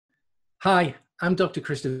Hi, I'm Dr.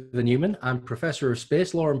 Christopher Newman. I'm Professor of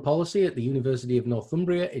Space Law and Policy at the University of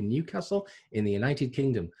Northumbria in Newcastle in the United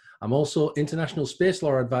Kingdom. I'm also International Space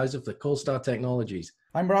Law Advisor for Colstar Technologies.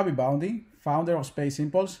 I'm Ravi Boundy, founder of Space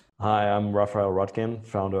Impulse. Hi, I'm Raphael Rodkin,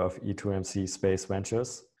 founder of E2MC Space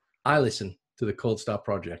Ventures. I listen to the Coldstar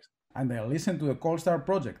Project. And I listen to the Coldstar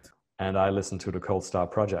Project. And I listen to the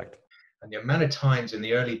Coldstar Project. And the amount of times in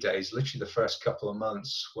the early days, literally the first couple of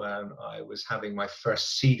months when I was having my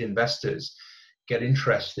first seed investors get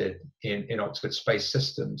interested in Oxford Space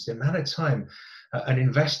Systems, the amount of time an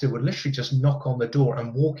investor would literally just knock on the door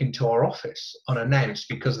and walk into our office unannounced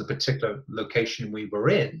because of the particular location we were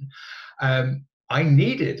in. I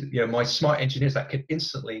needed, my smart engineers that could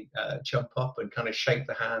instantly jump up and kind of shake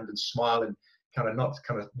the hand and smile and kind of not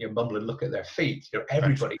kind of mumble and look at their feet.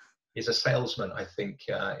 Everybody is a salesman, I think,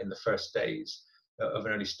 in the first days of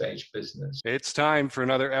an early stage business. It's time for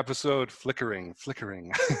another episode, flickering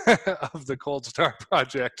of the Coldstar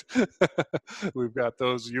Project. We've got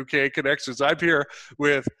those UK connections. I'm here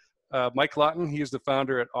with Mike Lawton. He is the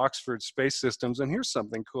founder at Oxford Space Systems. And here's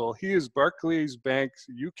something cool. He is Barclays Bank's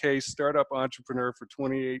UK Startup Entrepreneur for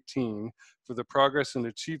 2018 for the progress and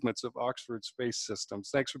achievements of Oxford Space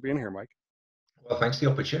Systems. Thanks for being here, Mike. Well, thanks for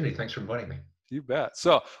the opportunity. Thanks for inviting me. You bet.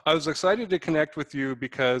 So I was excited to connect with you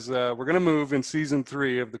because we're going to move in season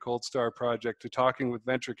 3 of the Coldstar Project to talking with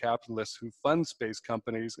venture capitalists who fund space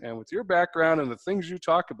companies. And with your background and the things you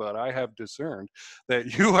talk about, I have discerned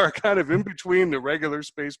that you are kind of in between the regular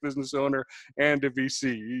space business owner and a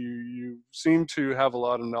VC. You seem to have a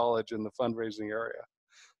lot of knowledge in the fundraising area.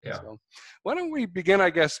 Yeah. So why don't we begin, I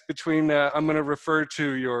guess, between, I'm going to refer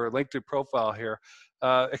to your LinkedIn profile here.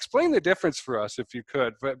 Explain the difference for us, if you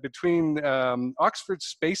could, between Oxford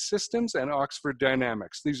Space Systems and Oxford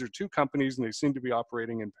Dynamics. These are two companies and they seem to be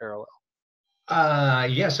operating in parallel.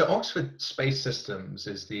 So Oxford Space Systems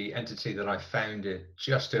is the entity that I founded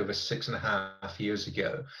just over 6.5 years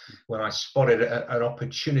ago when I spotted an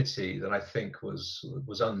opportunity that I think was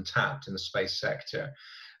untapped in the space sector.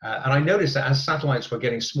 And I noticed that as satellites were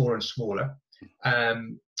getting smaller and smaller,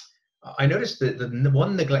 I noticed that the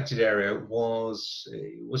one neglected area was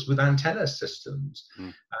with antenna systems.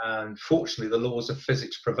 And fortunately, the laws of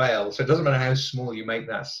physics prevail. So it doesn't matter how small you make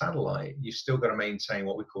that satellite, you've still got to maintain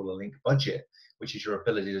what we call a link budget, which is your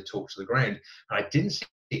ability to talk to the ground. And I didn't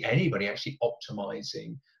see anybody actually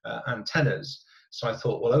optimizing antennas. So I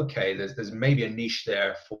thought, well, okay, there's maybe a niche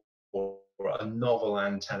there for a novel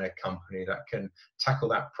antenna company that can tackle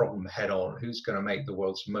that problem head on. Who's going to make the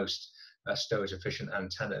world's most storage efficient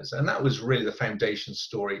antennas? And that was really the foundation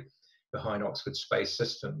story behind Oxford Space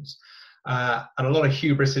Systems. And a lot of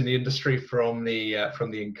hubris in the industry from the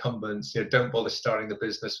incumbents. Don't bother starting the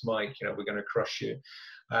business, Mike. We're going to crush you.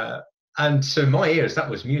 And to my ears, that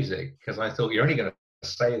was music, because I thought you're only going to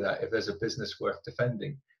say that if there's a business worth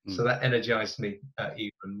defending. So that energized me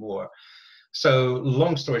even more. So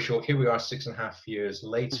long story short, here we are 6.5 years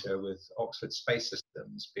later with Oxford Space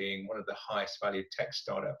Systems being one of the highest valued tech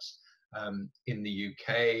startups in the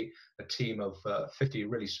UK, a team of 50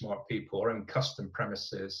 really smart people, our own custom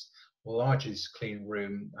premises, largest clean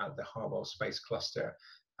room at the Harwell Space Cluster,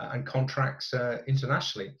 and contracts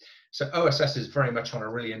internationally. So OSS is very much on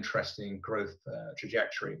a really interesting growth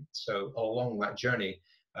trajectory. So along that journey,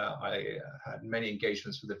 I had many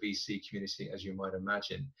engagements with the VC community, as you might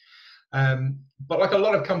imagine. But like a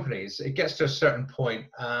lot of companies, it gets to a certain point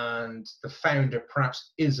and the founder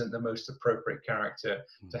perhaps isn't the most appropriate character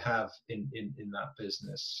to have in that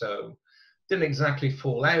business. So didn't exactly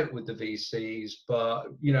fall out with the VCs, but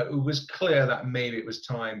it was clear that maybe it was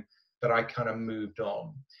time that I kind of moved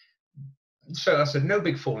on. So I said, no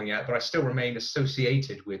big falling out, but I still remained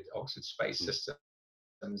associated with Oxford Space Systems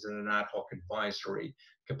in an ad hoc advisory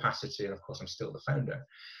capacity, and of course I'm still the founder.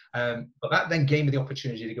 But that then gave me the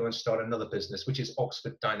opportunity to go and start another business, which is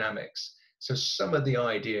Oxford Dynamics. So some of the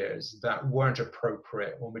ideas that weren't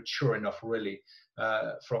appropriate or mature enough really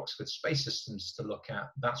for Oxford Space Systems to look at,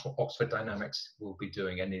 that's what Oxford Dynamics will be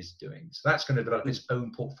doing and is doing. So that's going to develop its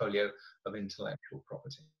own portfolio of intellectual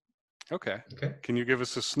property. Okay. Can you give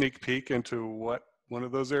us a sneak peek into what one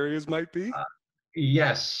of those areas might be?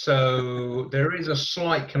 Yes. So there is a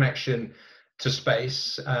slight connection to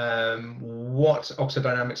space. What Oxford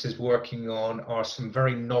Dynamics is working on are some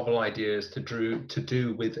very novel ideas to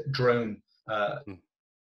do with drone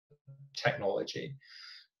technology.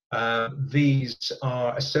 These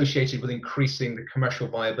are associated with increasing the commercial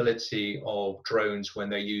viability of drones when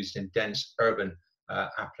they're used in dense urban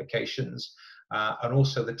applications. And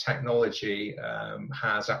also the technology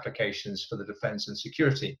has applications for the defense and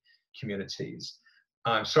security communities.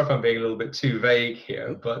 I'm sorry if I'm being a little bit too vague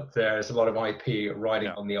here, but there's a lot of IP riding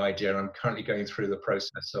on the idea, and I'm currently going through the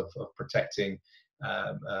process of protecting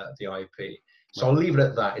the IP. So I'll leave it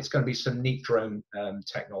at that. It's going to be some neat drone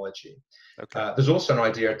technology. Okay. There's also an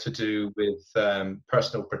idea to do with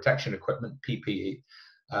personal protection equipment, PPE,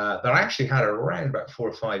 that I actually had around about 4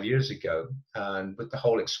 or 5 years ago. And with the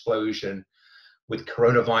whole explosion with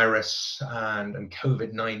coronavirus and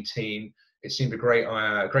COVID-19, it seemed a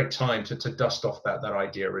great time to dust off that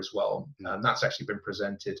idea as well. And that's actually been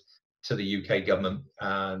presented to the UK government.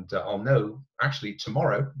 And I'll know actually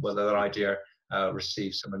tomorrow whether that idea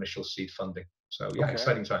receives some initial seed funding. So yeah, Okay.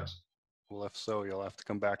 exciting times. Well, if so, you'll have to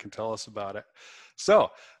come back and tell us about it. So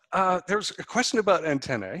there's a question about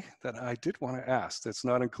antennae that I did want to ask that's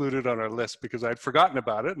not included on our list because I'd forgotten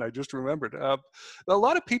about it and I just remembered. A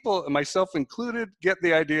lot of people, myself included, get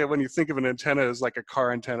the idea when you think of an antenna as like a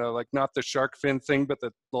car antenna, like not the shark fin thing, but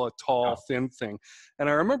the tall, thin thing. And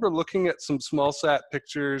I remember looking at some small sat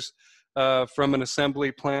pictures from an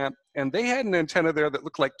assembly plant, and they had an antenna there that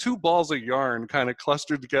looked like 2 balls of yarn kind of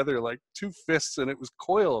clustered together like 2 fists, and it was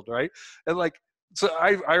coiled, right? And like, so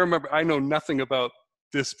I remember, I know nothing about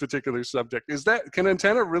this particular subject. Can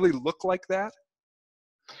antenna really look like that?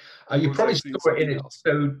 You probably saw it in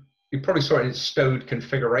its stowed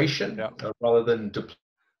configuration rather than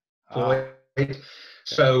deployed.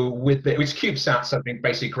 So with CubeSats, I think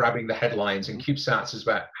basically grabbing the headlines, and CubeSats is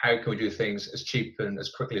about how can we do things as cheap and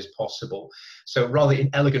as quickly as possible. So rather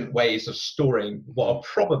inelegant ways of storing what are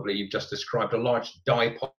probably, you've just described, a large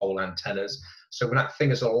dipole antennas. So when that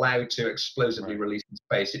thing is allowed to explosively release in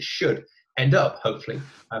space, it should end up hopefully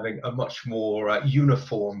having a much more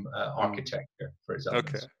uniform architecture for its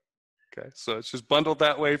elements. Okay, so it's just bundled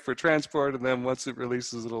that way for transport, and then once it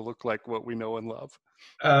releases, it'll look like what we know and love.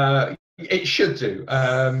 It should do.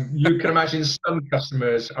 You can imagine some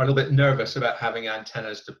customers are a little bit nervous about having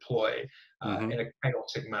antennas deploy in a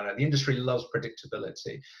chaotic manner. The industry loves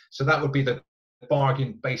predictability. So that would be the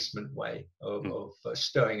bargain basement way of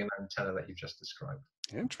stowing an antenna that you've just described.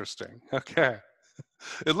 Interesting. Okay.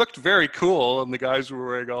 It looked very cool, and the guys were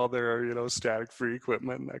wearing all their, static-free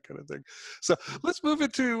equipment and that kind of thing. So let's move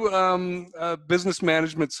into business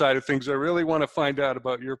management side of things. I really want to find out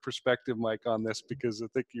about your perspective, Mike, on this, because I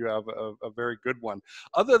think you have a very good one.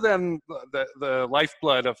 Other than the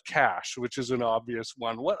lifeblood of cash, which is an obvious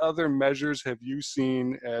one, what other measures have you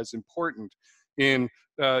seen as important in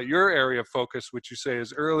your area of focus, which you say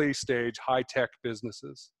is early stage, high-tech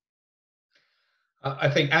businesses?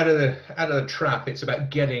 I think out of the trap, it's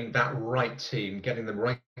about getting that right team, getting the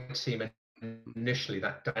right team initially.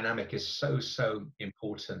 That dynamic is so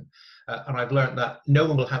important. And I've learned that no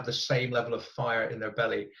one will have the same level of fire in their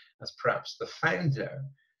belly as perhaps the founder.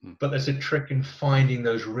 But there's a trick in finding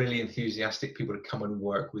those really enthusiastic people to come and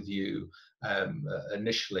work with you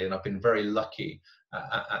initially. And I've been very lucky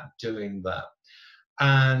at doing that.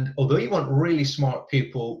 And although you want really smart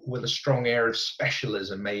people with a strong air of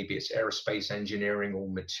specialism, maybe it's aerospace engineering or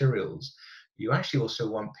materials, you actually also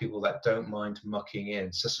want people that don't mind mucking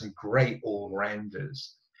in. So some great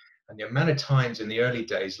all-rounders. And the amount of times in the early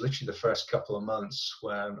days, literally the first couple of months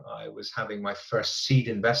when I was having my first seed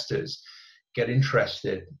investors get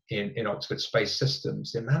interested in Oxford Space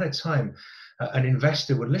Systems, the amount of time an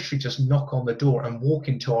investor would literally just knock on the door and walk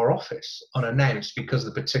into our office unannounced because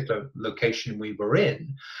of the particular location we were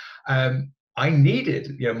in. I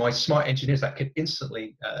needed, my smart engineers that could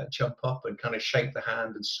instantly jump up and kind of shake the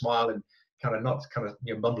hand and smile and kind of not kind of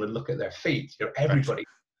mumble and look at their feet. Everybody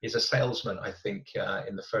is a salesman, I think,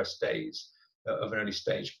 in the first days of an early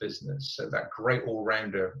stage business. So that great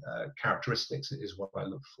all-rounder characteristics is what I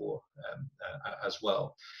look for as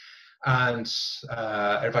well. And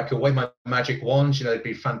if I could wave my magic wand, they'd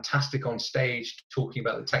be fantastic on stage talking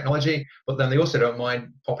about the technology, but then they also don't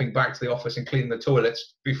mind popping back to the office and cleaning the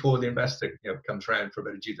toilets before the investor comes around for a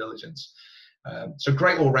bit of due diligence. So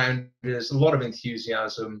great all-rounders, a lot of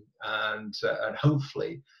enthusiasm, and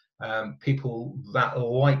hopefully people that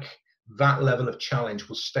like that level of challenge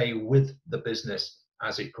will stay with the business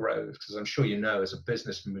as it grows. Because I'm sure as a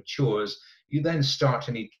business matures, you then start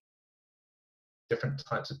to need different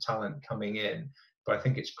types of talent coming in. But I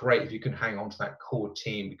think it's great if you can hang on to that core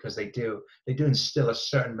team, because they do instill a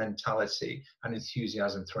certain mentality and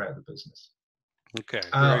enthusiasm throughout the business. Okay.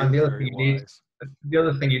 And the other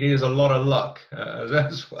thing you need is a lot of luck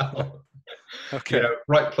as well. Okay.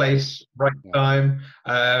 Right place, right time.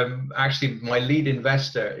 Actually, my lead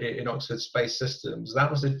investor in Oxford Space Systems,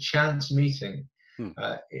 that was a chance meeting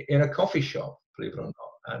in a coffee shop, believe it or not.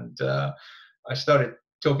 And I started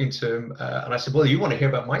talking to him, and I said, "Well, you want to hear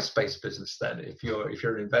about my space business then, if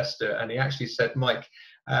you're an investor?" And he actually said, "Mike,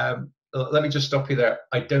 let me just stop you there.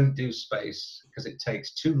 I don't do space because it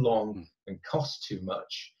takes too long and costs too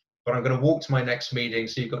much. But I'm going to walk to my next meeting,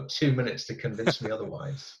 so you've got 2 minutes to convince me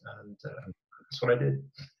otherwise. And that's what I did.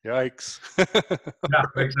 Yikes. Yeah,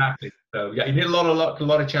 exactly. So yeah, you need a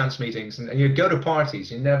lot of chance meetings, and you go to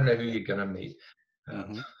parties. You never know who you're going to meet.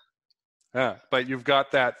 Yeah, but you've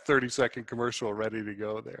got that 30-second commercial ready to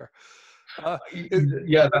go there.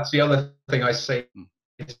 Yeah, that's the other thing I say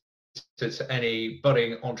to any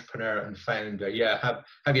budding entrepreneur and founder. Yeah,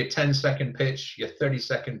 have your 10-second pitch, your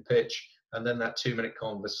 30-second pitch, and then that 2-minute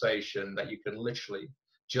conversation that you can literally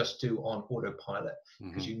just do on autopilot,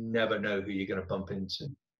 because you never know who you're going to bump into.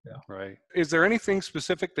 Yeah. Right. Is there anything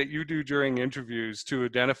specific that you do during interviews to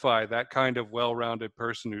identify that kind of well-rounded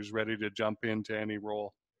person who's ready to jump into any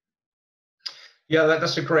role? Yeah,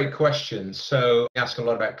 that's a great question. So I ask a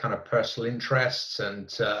lot about kind of personal interests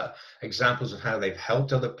and examples of how they've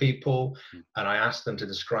helped other people. And I ask them to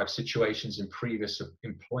describe situations in previous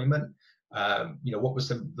employment. What was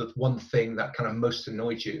the one thing that kind of most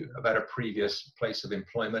annoyed you about a previous place of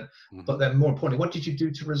employment? But then more importantly, what did you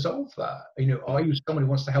do to resolve that? Are you someone who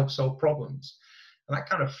wants to help solve problems? And that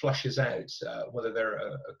kind of flushes out whether they're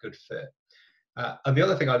a good fit. And the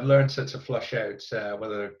other thing I've learned to flush out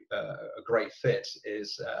whether a great fit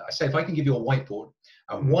is, I say, if I can give you a whiteboard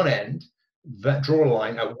at one end, draw a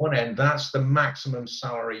line at one end, that's the maximum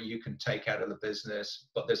salary you can take out of the business,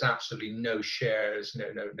 but there's absolutely no shares,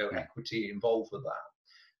 no equity involved with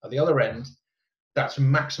that. At the other end, that's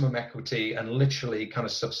maximum equity and literally kind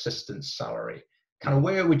of subsistence salary. Kind of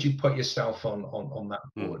where would you put yourself on that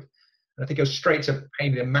board? And if it goes straight to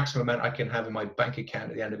paying the maximum amount I can have in my bank account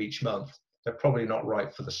at the end of each month, they're probably not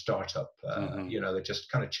right for the startup. They're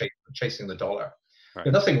just kind of chasing the dollar. Right.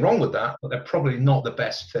 There's nothing wrong with that, but they're probably not the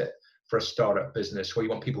best fit for a startup business where you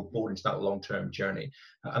want people bought into that long-term journey.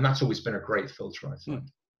 And that's always been a great filter, I think.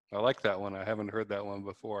 I like that one. I haven't heard that one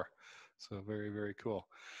before. So very, very cool.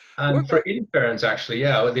 And for interns, actually,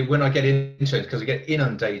 yeah, when I get into it, because I get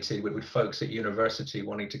inundated with folks at university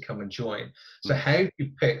wanting to come and join. So how do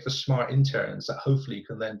you pick the smart interns that hopefully you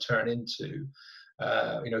can then turn into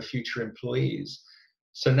future employees?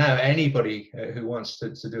 So now anybody who wants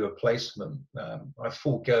to do a placement, I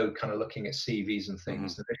forego kind of looking at CVs and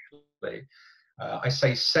things initially. I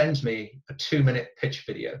say, send me a 2-minute pitch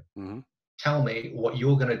video. Tell me what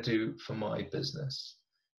you're going to do for my business,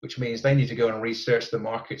 which means they need to go and research the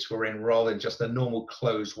markets we're in rather than just the normal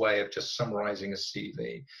closed way of just summarizing a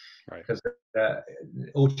CV. Right. Because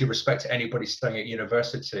all due respect to anybody studying at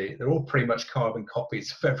university, they're all pretty much carbon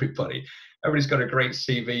copies of everybody. Everybody's got a great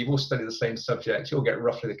CV. You've all studied the same subject. You'll get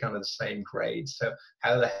roughly the same grade. So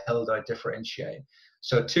how the hell do I differentiate?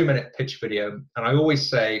 So a 2-minute pitch video. And I always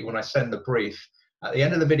say when I send the brief, at the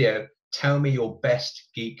end of the video, tell me your best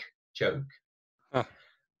geek joke.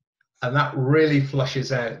 And that really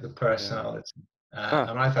flushes out the personality.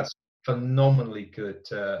 And I've had phenomenally good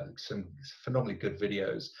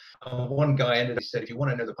videos. One guy said, if you want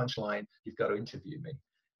to know the punchline, you've got to interview me,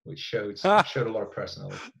 which showed a lot of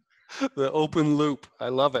personality. The open loop. I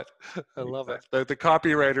love it. I love it. The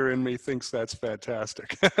copywriter in me thinks that's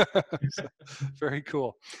fantastic. Very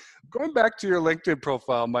cool. Going back to your LinkedIn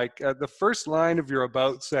profile, Mike, the first line of your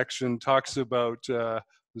About section talks about,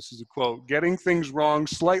 this is a quote, getting things wrong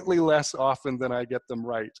slightly less often than I get them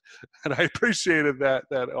right. And I appreciated that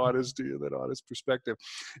honesty, that honest perspective.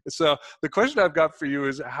 So the question I've got for you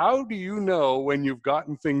is, how do you know when you've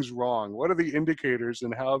gotten things wrong? What are the indicators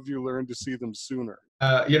and how have you learned to see them sooner?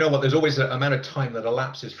 You know what, there's always an amount of time that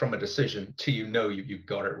elapses from a decision till you've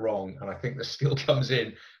got it wrong. And I think the skill comes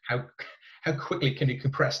in, how quickly can you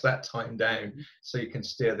compress that time down so you can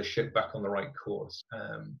steer the ship back on the right course?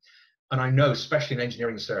 And I know, especially in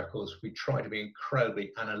engineering circles, we try to be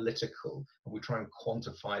incredibly analytical and we try and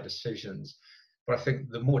quantify decisions. But I think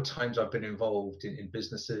the more times I've been involved in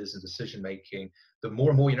businesses and decision making, the more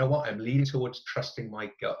and more, I'm leaning towards trusting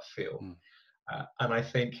my gut feel. And I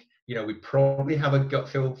think, we probably have a gut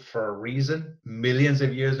feel for a reason. Millions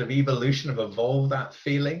of years of evolution have evolved that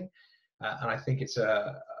feeling. And I think it's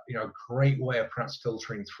a great way of perhaps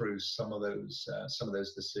filtering through some of those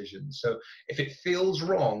decisions. So if it feels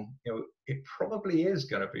wrong, it probably is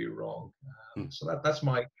going to be wrong. So that's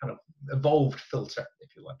my kind of evolved filter,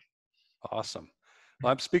 if you like. Awesome.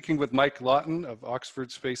 Well, I'm speaking with Mike Lawton of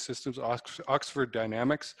Oxford Space Systems, Oxford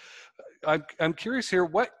Dynamics. I'm curious here,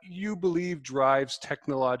 what you believe drives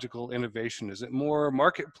technological innovation? Is it more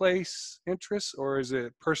marketplace interests or is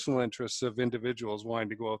it personal interests of individuals wanting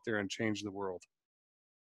to go out there and change the world?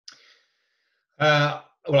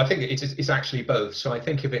 Well, I think it's actually both. So I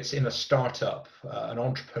think if it's in a startup, an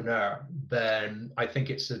entrepreneur, then I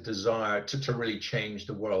think it's a desire to really change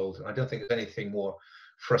the world. And I don't think there's anything more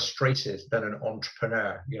frustrated than an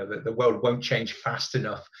entrepreneur. You know, the world won't change fast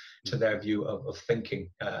enough to their view of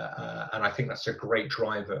thinking. And I think that's a great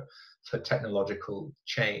driver for technological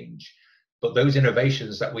change. But those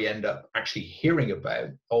innovations that we end up actually hearing about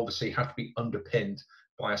obviously have to be underpinned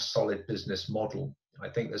by a solid business model. I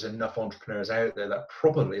think there's enough entrepreneurs out there that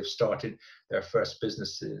probably have started their first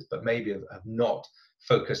businesses, but maybe have not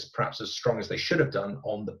focused perhaps as strong as they should have done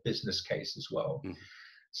on the business case as well. Mm-hmm.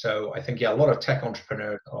 So I think, yeah, a lot of tech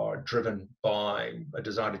entrepreneurs are driven by a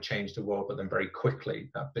desire to change the world, but then very quickly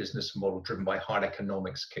that business model driven by hard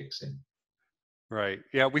economics kicks in. Right.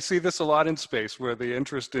 Yeah, we see this a lot in space, where the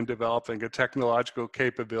interest in developing a technological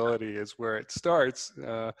capability is where it starts.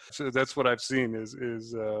 So that's what I've seen is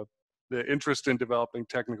the interest in developing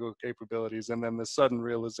technical capabilities, and then the sudden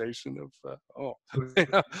realization of,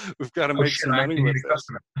 we've got to make some money with this.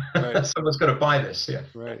 Right. Someone's got to buy this. Yeah.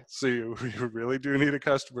 Right. So you really do need a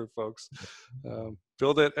customer, folks.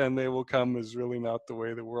 Build it and they will come is really not the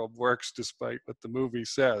way the world works, despite what the movie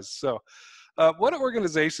says. So what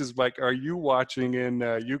organizations, Mike, are you watching in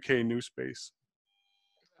UK new space?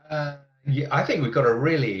 Yeah, I think we've got a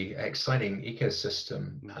really exciting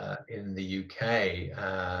ecosystem in the UK,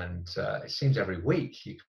 and it seems every week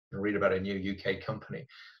you can read about a new UK company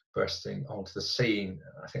bursting onto the scene.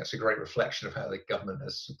 I think that's a great reflection of how the government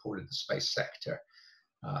has supported the space sector.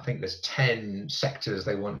 I think there's 10 sectors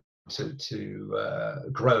they want to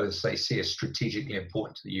grow as they see as strategically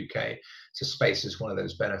important to the UK. So space is one of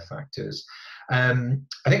those benefactors. I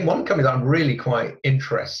think one company that I'm really quite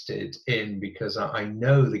interested in, because I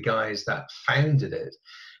know the guys that founded it,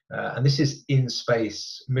 and this is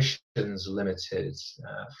In-Space Missions Limited,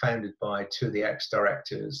 founded by two of the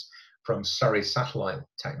ex-directors from Surrey Satellite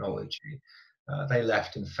Technology. They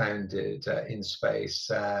left and founded In-Space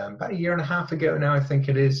about a year and a half ago now, I think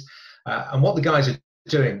it is. And what the guys are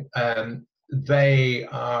doing, they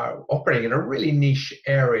are operating in a really niche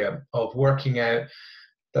area of working out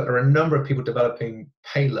that there are a number of people developing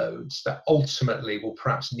payloads that ultimately will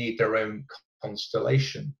perhaps need their own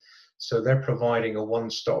constellation. So they're providing a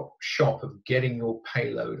one-stop shop of getting your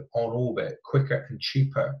payload on orbit quicker and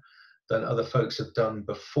cheaper than other folks have done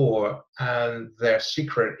before. And their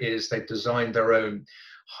secret is they've designed their own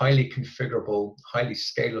highly configurable, highly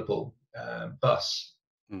scalable bus.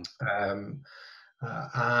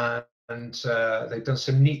 And they've done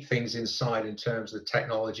some neat things inside in terms of the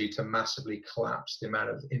technology to massively collapse the amount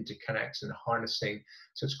of interconnects and harnessing.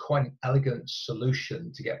 So it's quite an elegant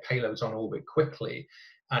solution to get payloads on orbit quickly.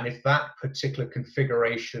 And if that particular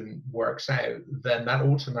configuration works out, then that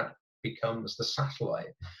automatically becomes the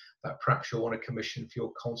satellite that perhaps you'll want to commission for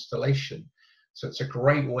your constellation. So it's a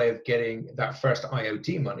great way of getting that first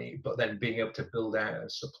IOD money, but then being able to build out and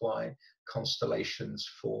supply constellations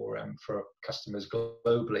for customers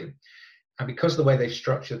globally. And because of the way they've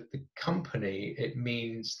structured the company, it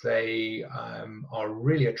means they are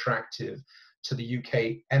really attractive to the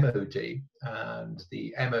UK MOD. And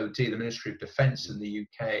the MOD, the Ministry of Defence in the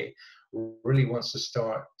UK, really wants to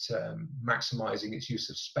start maximizing its use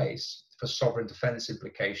of space for sovereign defense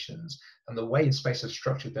implications. And the way In-Space have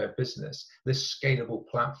structured their business, this scalable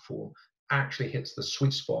platform actually hits the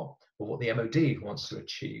sweet spot of what the MOD wants to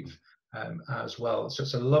achieve as well. So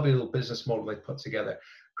it's a lovely little business model they've put together,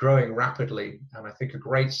 growing rapidly. And I think a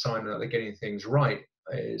great sign that they're getting things right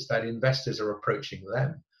is that investors are approaching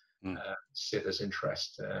them to see if there's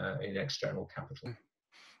interest in external capital.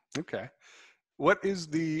 Okay. What is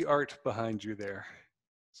the art behind you there?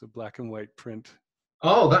 It's a black and white print.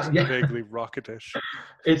 Oh, that, yeah. Vaguely rocketish.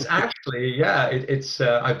 It's actually, yeah, it's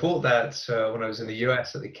I bought that when I was in the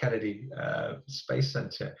US at the Kennedy Space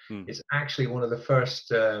Center. It's actually one of the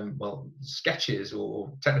first, sketches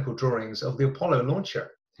or technical drawings of the Apollo launcher.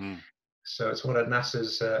 So it's one of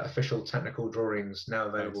NASA's official technical drawings now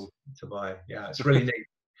available to buy. Yeah, it's really neat.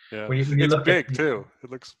 Yeah, when you it's big too.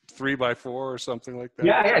 It looks 3x4 or something like that.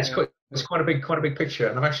 Yeah, it's quite a big picture.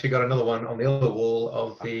 And I've actually got another one on the other wall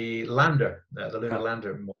of the lander, the lunar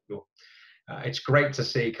lander module. It's great to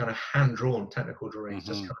see kind of hand-drawn technical drawings.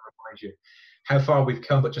 Just kind of remind you how far we've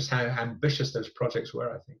come, but just how ambitious those projects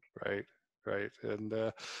were, I think. Right. And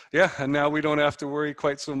and now we don't have to worry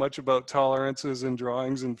quite so much about tolerances and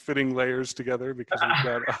drawings and fitting layers together because we've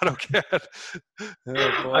got AutoCAD.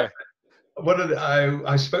 Oh boy.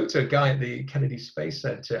 I spoke to a guy at the Kennedy Space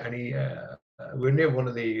Center, and he we're near one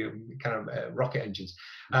of the kind of rocket engines,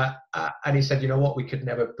 and he said, "You know what? We could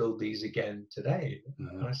never build these again today."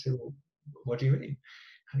 And I said, "Well, what do you mean?"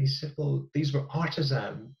 And he said, well, these were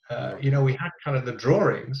artisan. We had kind of the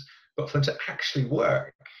drawings, but for them to actually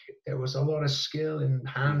work, there was a lot of skill in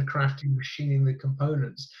handcrafting, machining the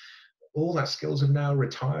components. All that skills have now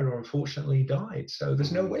retired or unfortunately died. So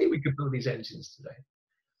there's no way we could build these engines today.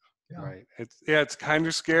 Yeah. Right. It's kind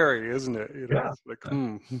of scary, isn't it? It's like,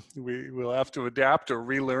 we'll have to adapt or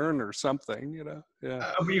relearn or something,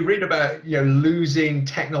 Yeah. We read about, losing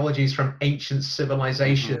technologies from ancient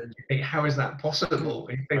civilizations. You think, how is that possible?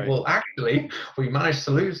 And you think, well, actually, we managed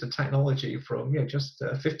to lose the technology from, just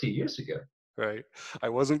 50 years ago. Right. I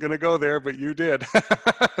wasn't going to go there, but you did.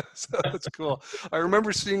 So that's cool. I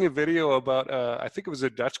remember seeing a video about, I think it was a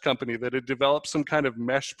Dutch company that had developed some kind of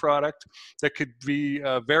mesh product that could be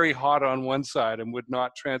very hot on one side and would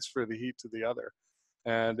not transfer the heat to the other.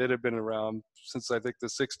 And it had been around since I think the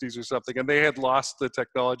 60s or something. And they had lost the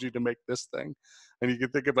technology to make this thing. And you can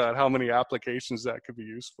think about how many applications that could be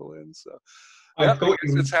useful in. So I thought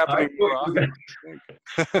it's happening more often.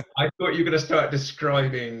 I thought you were going to start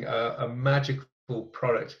describing a magical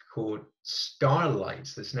product called Starlight.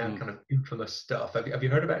 That's now kind of infamous stuff. Have you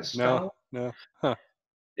heard about Starlight? No. Huh.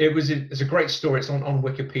 It's a great story. It's on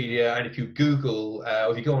Wikipedia, and if you Google,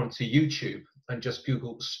 or if you go onto YouTube and just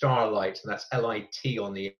Google Starlight, and that's LIT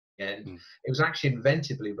on the end, it was actually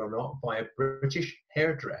invented, believe it or not, by a British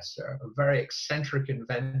hairdresser, a very eccentric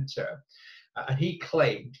inventor. And he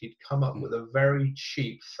claimed he'd come up with a very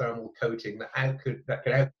cheap thermal coating that could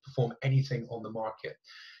outperform anything on the market.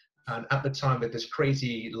 And at the time, we had this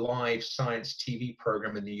crazy live science TV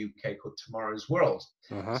program in the UK called Tomorrow's World.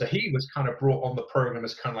 So he was kind of brought on the program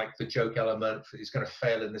as kind of like the joke element. He's going to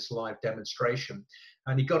fail in this live demonstration.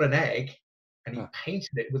 And he got an egg and he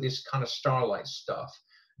painted it with this kind of Starlight stuff,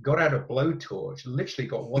 got out a blowtorch, literally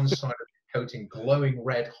got one side of the coating glowing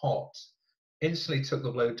red hot, instantly took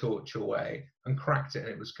the blowtorch away and cracked it, and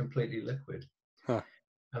it was completely liquid.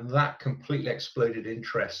 And that completely exploded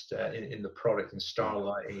interest in the product. In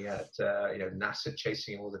Starlight, he had NASA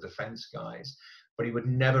chasing all the defense guys, but he would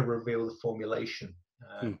never reveal the formulation.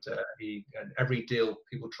 And every deal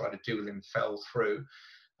people tried to do with him fell through.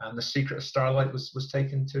 And the secret of Starlight was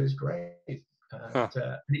taken to his grave.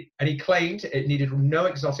 And he claimed it needed no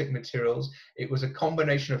exotic materials. It was a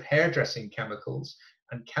combination of hairdressing chemicals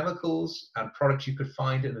and products you could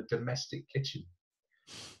find in a domestic kitchen.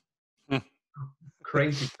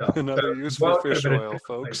 Crazy stuff. Another use for fish oil,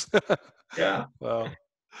 folks. Yeah. Wow.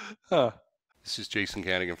 This is Jason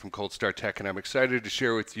Gannigan from Cold Star Tech, and I'm excited to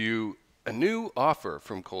share with you a new offer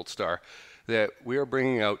from Cold Star that we are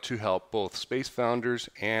bringing out to help both space founders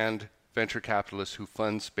and venture capitalists who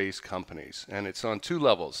fund space companies. And it's on two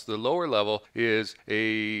levels. The lower level is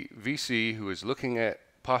a VC who is looking at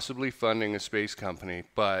possibly funding a space company,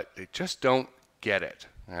 but they just don't get it.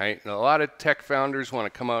 Right? And a lot of tech founders want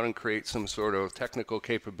to come out and create some sort of technical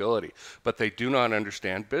capability, but they do not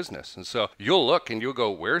understand business. And so you'll look and you'll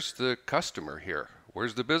go, where's the customer here?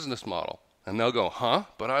 Where's the business model? And they'll go,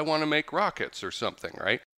 but I want to make rockets or something,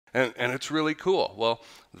 right? And it's really cool. Well,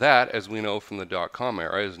 that, as we know from the dot-com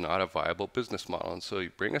era, is not a viable business model. And so you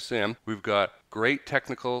bring us in. We've got great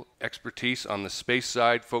technical expertise on the space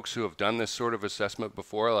side, folks who have done this sort of assessment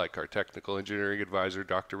before, like our technical engineering advisor,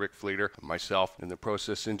 Dr. Rick Fleeter, myself in the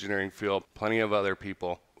process engineering field, plenty of other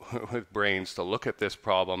people with brains to look at this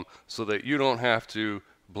problem so that you don't have to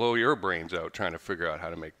blow your brains out trying to figure out how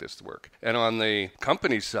to make this work. And on the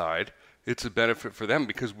company side, it's a benefit for them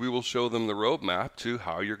because we will show them the roadmap to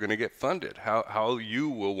how you're going to get funded, how you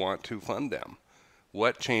will want to fund them,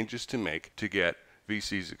 what changes to make to get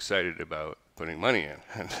VCs excited about putting money in.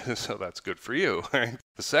 And so that's good for you. Right?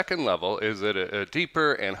 The second level is at a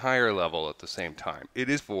deeper and higher level at the same time. It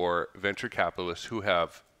is for venture capitalists who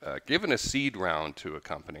have given a seed round to a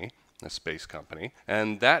company, a space company,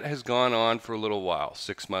 and that has gone on for a little while,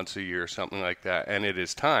 6 months, a year, something like that. And it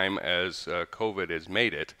is time, as COVID has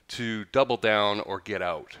made it, to double down or get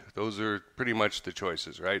out. Those are pretty much the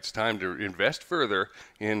choices, right? It's time to invest further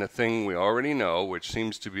in a thing we already know, which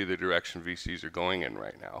seems to be the direction VCs are going in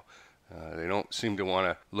right now. They don't seem to want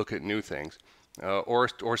to look at new things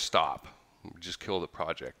or stop, just kill the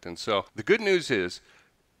project. And so the good news is,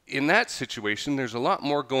 in that situation, there's a lot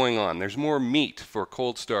more going on. There's more meat for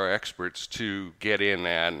Cold Star experts to get in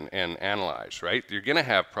and analyze, right? You're going to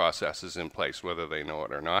have processes in place, whether they know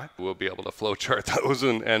it or not. We'll be able to flowchart those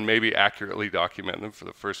and maybe accurately document them for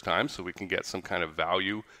the first time so we can get some kind of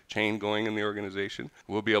value chain going in the organization.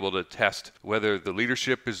 We'll be able to test whether the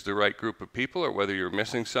leadership is the right group of people or whether you're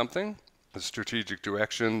missing something, the strategic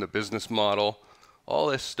direction, the business model, all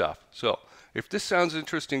this stuff. So if this sounds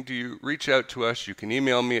interesting to you, reach out to us. You can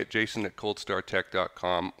email me at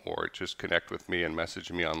jason@coldstartech.com or just connect with me and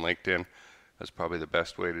message me on LinkedIn. That's probably the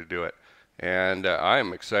best way to do it. And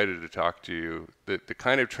I'm excited to talk to you. The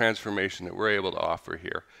kind of transformation that we're able to offer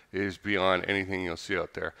here is beyond anything you'll see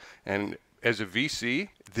out there. And as a VC,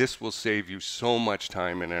 this will save you so much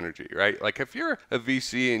time and energy, right? Like if you're a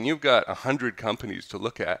VC and you've got 100 companies to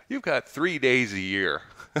look at, you've got 3 days a year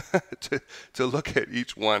to look at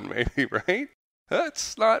each one maybe, right?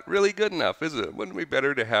 That's not really good enough, is it? Wouldn't it be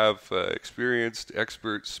better to have experienced,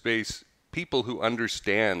 expert space people who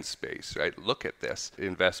understand space, right? Look at this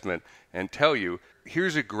investment and tell you,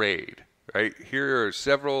 here's a grade, right? Here are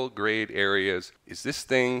several grade areas. Is this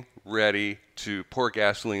thing ready to pour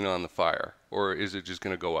gasoline on the fire, or is it just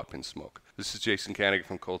going to go up in smoke? This is Jason Kanigan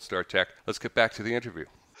from Cold Start Tech. Let's get back to the interview.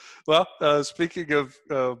 Well, speaking of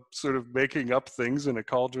sort of making up things in a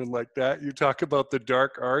cauldron like that, you talk about the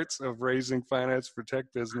dark arts of raising finance for tech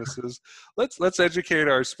businesses. Let's educate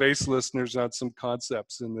our space listeners on some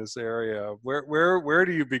concepts in this area. Where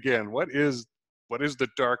do you begin? What is the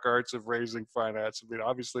dark arts of raising finance? I mean,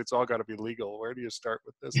 obviously, it's all got to be legal. Where do you start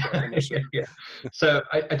with this definition? Yeah. So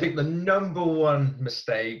I think the number one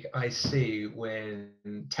mistake I see when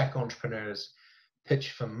tech entrepreneurs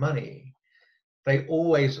pitch for money, they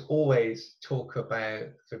always talk about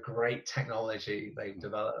the great technology they've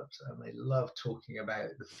developed, and they love talking about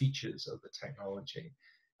the features of the technology.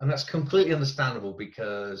 And that's completely understandable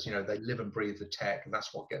because, you know, they live and breathe the tech, and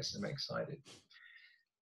that's what gets them excited.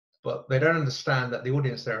 But they don't understand that the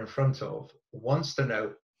audience they're in front of wants to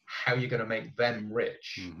know how you're going to make them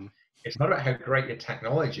rich. Mm-hmm. It's not about how great your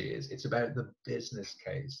technology is, it's about the business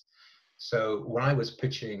case. So when I was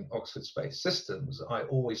pitching Oxford Space Systems, I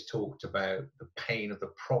always talked about the pain of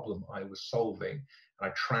the problem I was solving,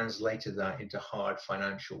 and I translated that into hard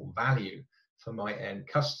financial value for my end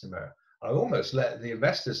customer. I almost let the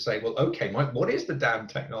investors say, well, okay, Mike, what is the damn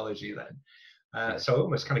technology then? So I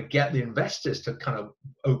almost kind of get the investors to kind of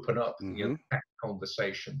open up the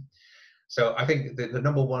conversation. So I think the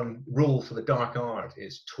number one rule for the dark art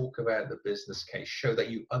is talk about the business case, show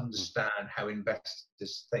that you understand how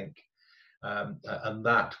investors think. And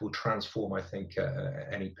that will transform, I think,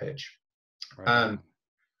 any pitch. Right.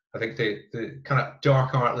 I think the kind of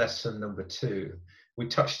dark art lesson number 2, we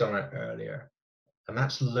touched on it earlier, and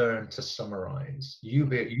that's learn to summarize.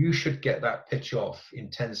 You should get that pitch off in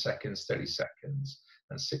 10 seconds, 30 seconds,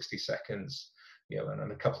 and 60 seconds, you know,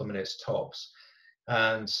 and a couple of minutes tops.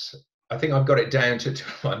 And I think I've got it down to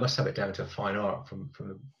I must have it down to fine art from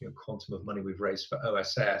the quantum of money we've raised for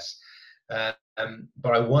OSS.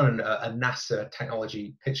 But I won a NASA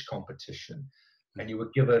technology pitch competition, and you were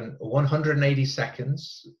given 180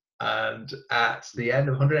 seconds, and at the end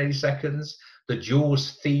of 180 seconds, the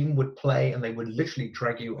Jaws theme would play, and they would literally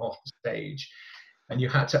drag you off the stage, and you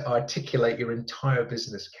had to articulate your entire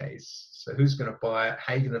business case. So who's going to buy it,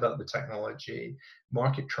 how you're going to develop the technology,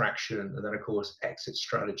 market traction, and then of course exit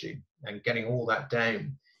strategy, and getting all that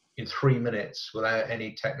down in 3 minutes without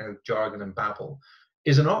any techno jargon and babble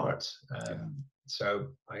is an art. So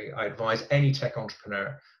I advise any tech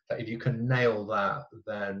entrepreneur that if you can nail that,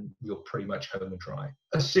 then you're pretty much home and dry,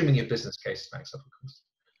 assuming your business case stacks up, of course.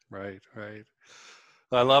 Right.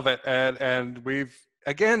 I love it. And we've,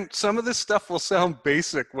 again, some of this stuff will sound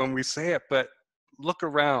basic when we say it, but look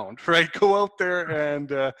around, right? Go out there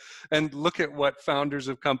and look at what founders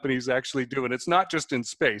of companies actually do. And it's not just in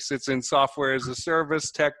space, it's in software as a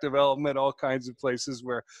service, tech development, all kinds of places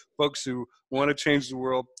where folks who want to change the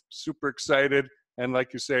world, super excited, and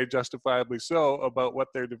like you say, justifiably so, about what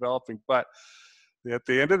they're developing. But at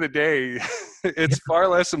the end of the day, it's far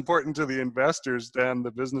less important to the investors than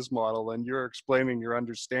the business model. And you're explaining your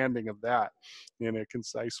understanding of that in a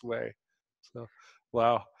concise way. So,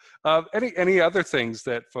 wow. Any other things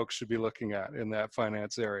that folks should be looking at in that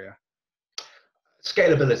finance area?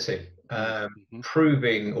 Scalability,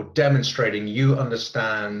 proving or demonstrating you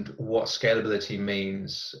understand what scalability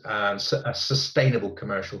means, a sustainable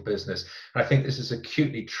commercial business. And I think this is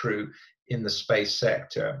acutely true in the space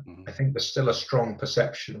sector. I think there's still a strong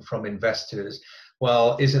perception from investors,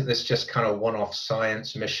 well, isn't this just kind of one-off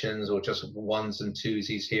science missions or just ones and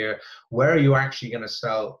twosies here? Where are you actually going to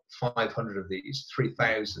sell 500 of these,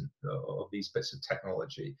 3,000 of these bits of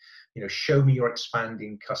technology? You know, show me your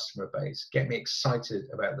expanding customer base. Get me excited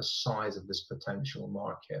about the size of this potential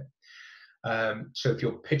market. So if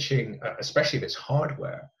you're pitching, especially if it's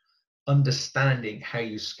hardware, understanding how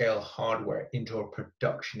you scale hardware into a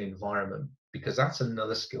production environment, because that's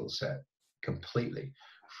another skill set completely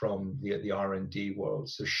from the R&D world.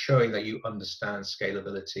 So showing that you understand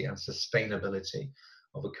scalability and sustainability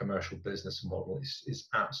of a commercial business model is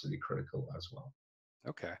absolutely critical as well.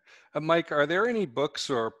 Okay. Mike, are there any books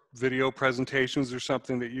or video presentations or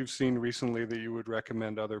something that you've seen recently that you would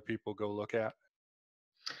recommend other people go look at?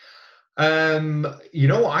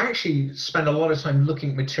 I actually spend a lot of time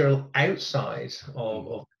looking at material outside of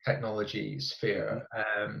the technology sphere.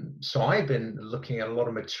 So I've been looking at a lot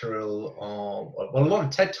of material on, a lot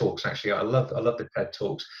of TED Talks, actually. I love the TED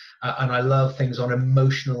Talks. And I love things on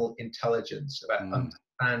emotional intelligence, about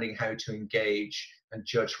understanding how to engage and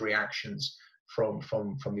judge reactions from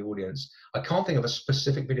the audience. I can't think of a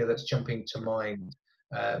specific video that's jumping to mind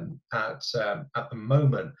at the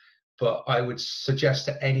moment, but I would suggest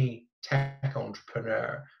to any tech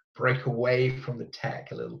entrepreneur, break away from the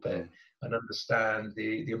tech a little bit and understand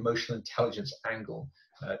the emotional intelligence angle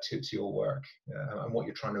to your work and what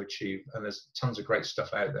you're trying to achieve. And there's tons of great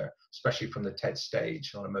stuff out there, especially from the TED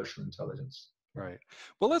stage on emotional intelligence. Right.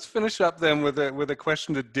 Well, let's finish up then with a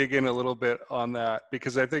question to dig in a little bit on that,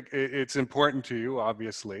 because I think it's important to you,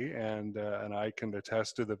 obviously, and I can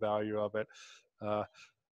attest to the value of it.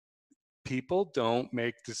 People don't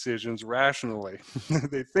make decisions rationally.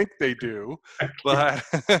 They think they do, but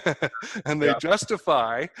and they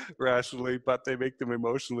justify rationally, but they make them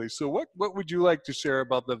emotionally. So what would you like to share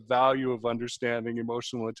about the value of understanding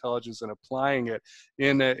emotional intelligence and applying it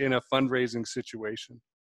in a fundraising situation?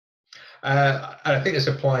 I think this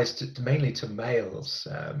applies mainly to males.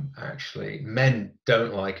 Actually, men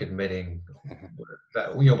don't like admitting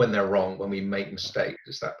that when they're wrong, when we make mistakes.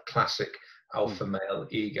 It's that classic alpha male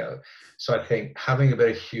ego. So I think having a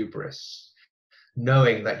bit of hubris,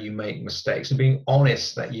 knowing that you make mistakes, and being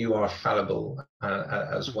honest that you are fallible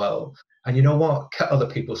as well. And you know what? Cut other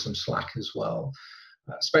people some slack as well.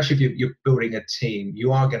 Especially if you're building a team,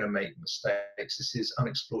 you are going to make mistakes. This is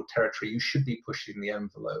unexplored territory. You should be pushing the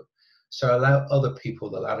envelope. So allow other people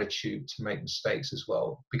the latitude to make mistakes as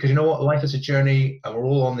well. Because you know what? Life is a journey, and we're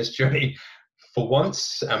all on this journey for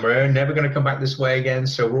once, and we're never going to come back this way again.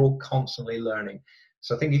 So we're all constantly learning.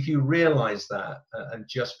 So I think if you realize that and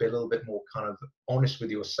just be a little bit more kind of honest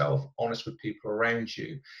with yourself, honest with people around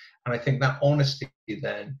you, and I think that honesty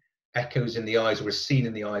then echoes in the eyes or is seen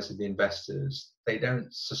in the eyes of the investors. They don't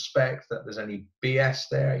suspect that there's any BS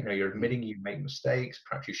there. You're admitting you make mistakes.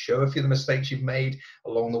 Perhaps you show a few of the mistakes you've made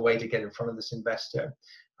along the way to get in front of this investor.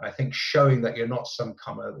 And I think showing that you're not some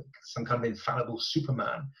kind of infallible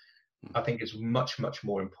Superman, I think is much, much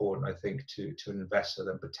more important, I think, to an investor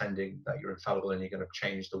than pretending that you're infallible and you're going to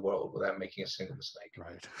change the world without making a single mistake.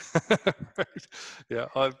 Right. Right. Yeah.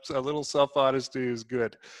 A little self-honesty is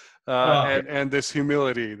good. And this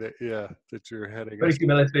humility that you're heading. Bit of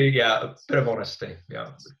humility, a bit of honesty. Yeah.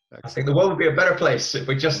 Excellent. I think the world would be a better place if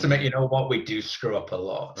we just admit, we do screw up a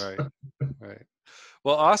lot. Right. Right.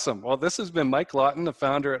 Well, awesome. Well, this has been Mike Lawton, the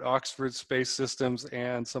founder at Oxford Space Systems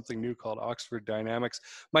and something new called Oxford Dynamics.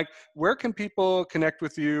 Mike, where can people connect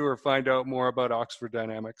with you or find out more about Oxford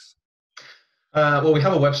Dynamics? Well, we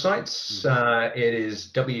have a website. It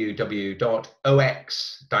is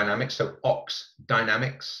www.oxdynamics, so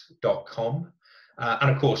oxdynamics.com. And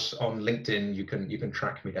of course, on LinkedIn, you can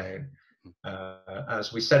track me down.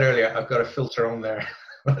 As we said earlier, I've got a filter on there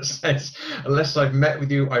that says, unless I've met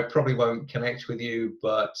with you, I probably won't connect with you.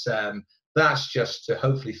 But that's just to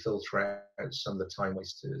hopefully filter out some of the time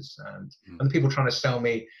wasters and the people trying to sell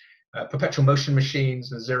me perpetual motion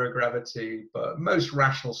machines and zero gravity, but most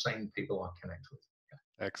rational, sane people I connect with. Yeah.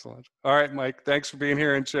 Excellent. All right, Mike, thanks for being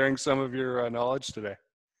here and sharing some of your knowledge today.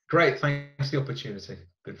 Great. Thanks for the opportunity.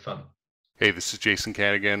 Been fun. Hey, this is Jason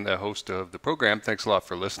Cadigan, the host of the program. Thanks a lot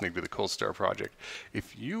for listening to the Cold Star Project.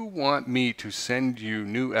 If you want me to send you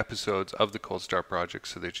new episodes of the Cold Star Project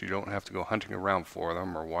so that you don't have to go hunting around for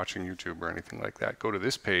them or watching YouTube or anything like that, go to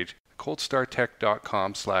this page,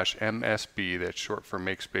 coldstartech.com/MSB. That's short for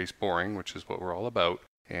Make Space Boring, which is what we're all about.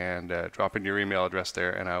 And drop in your email address there,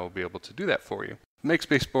 and I will be able to do that for you. Make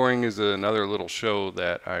Space Boring is another little show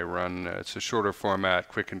that I run. It's a shorter format,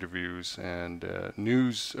 quick interviews, and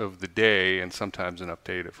news of the day, and sometimes an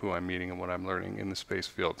update of who I'm meeting and what I'm learning in the space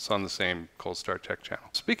field. It's on the same Cold Star Tech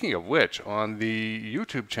channel. Speaking of which, on the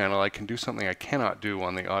YouTube channel, I can do something I cannot do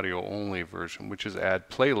on the audio-only version, which is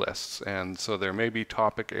add playlists. And so there may be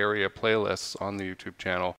topic area playlists on the YouTube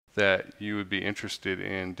channel that you would be interested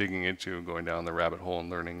in digging into and going down the rabbit hole and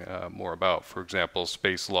learning more about. For example,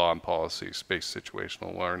 space law and policy, space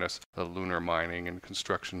situational awareness, lunar mining and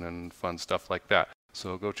construction and fun stuff like that.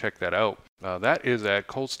 So go check that out. That is at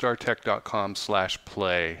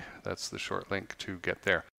coldstartech.com/play. That's the short link to get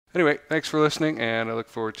there. Anyway, thanks for listening, and I look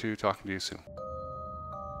forward to talking to you soon.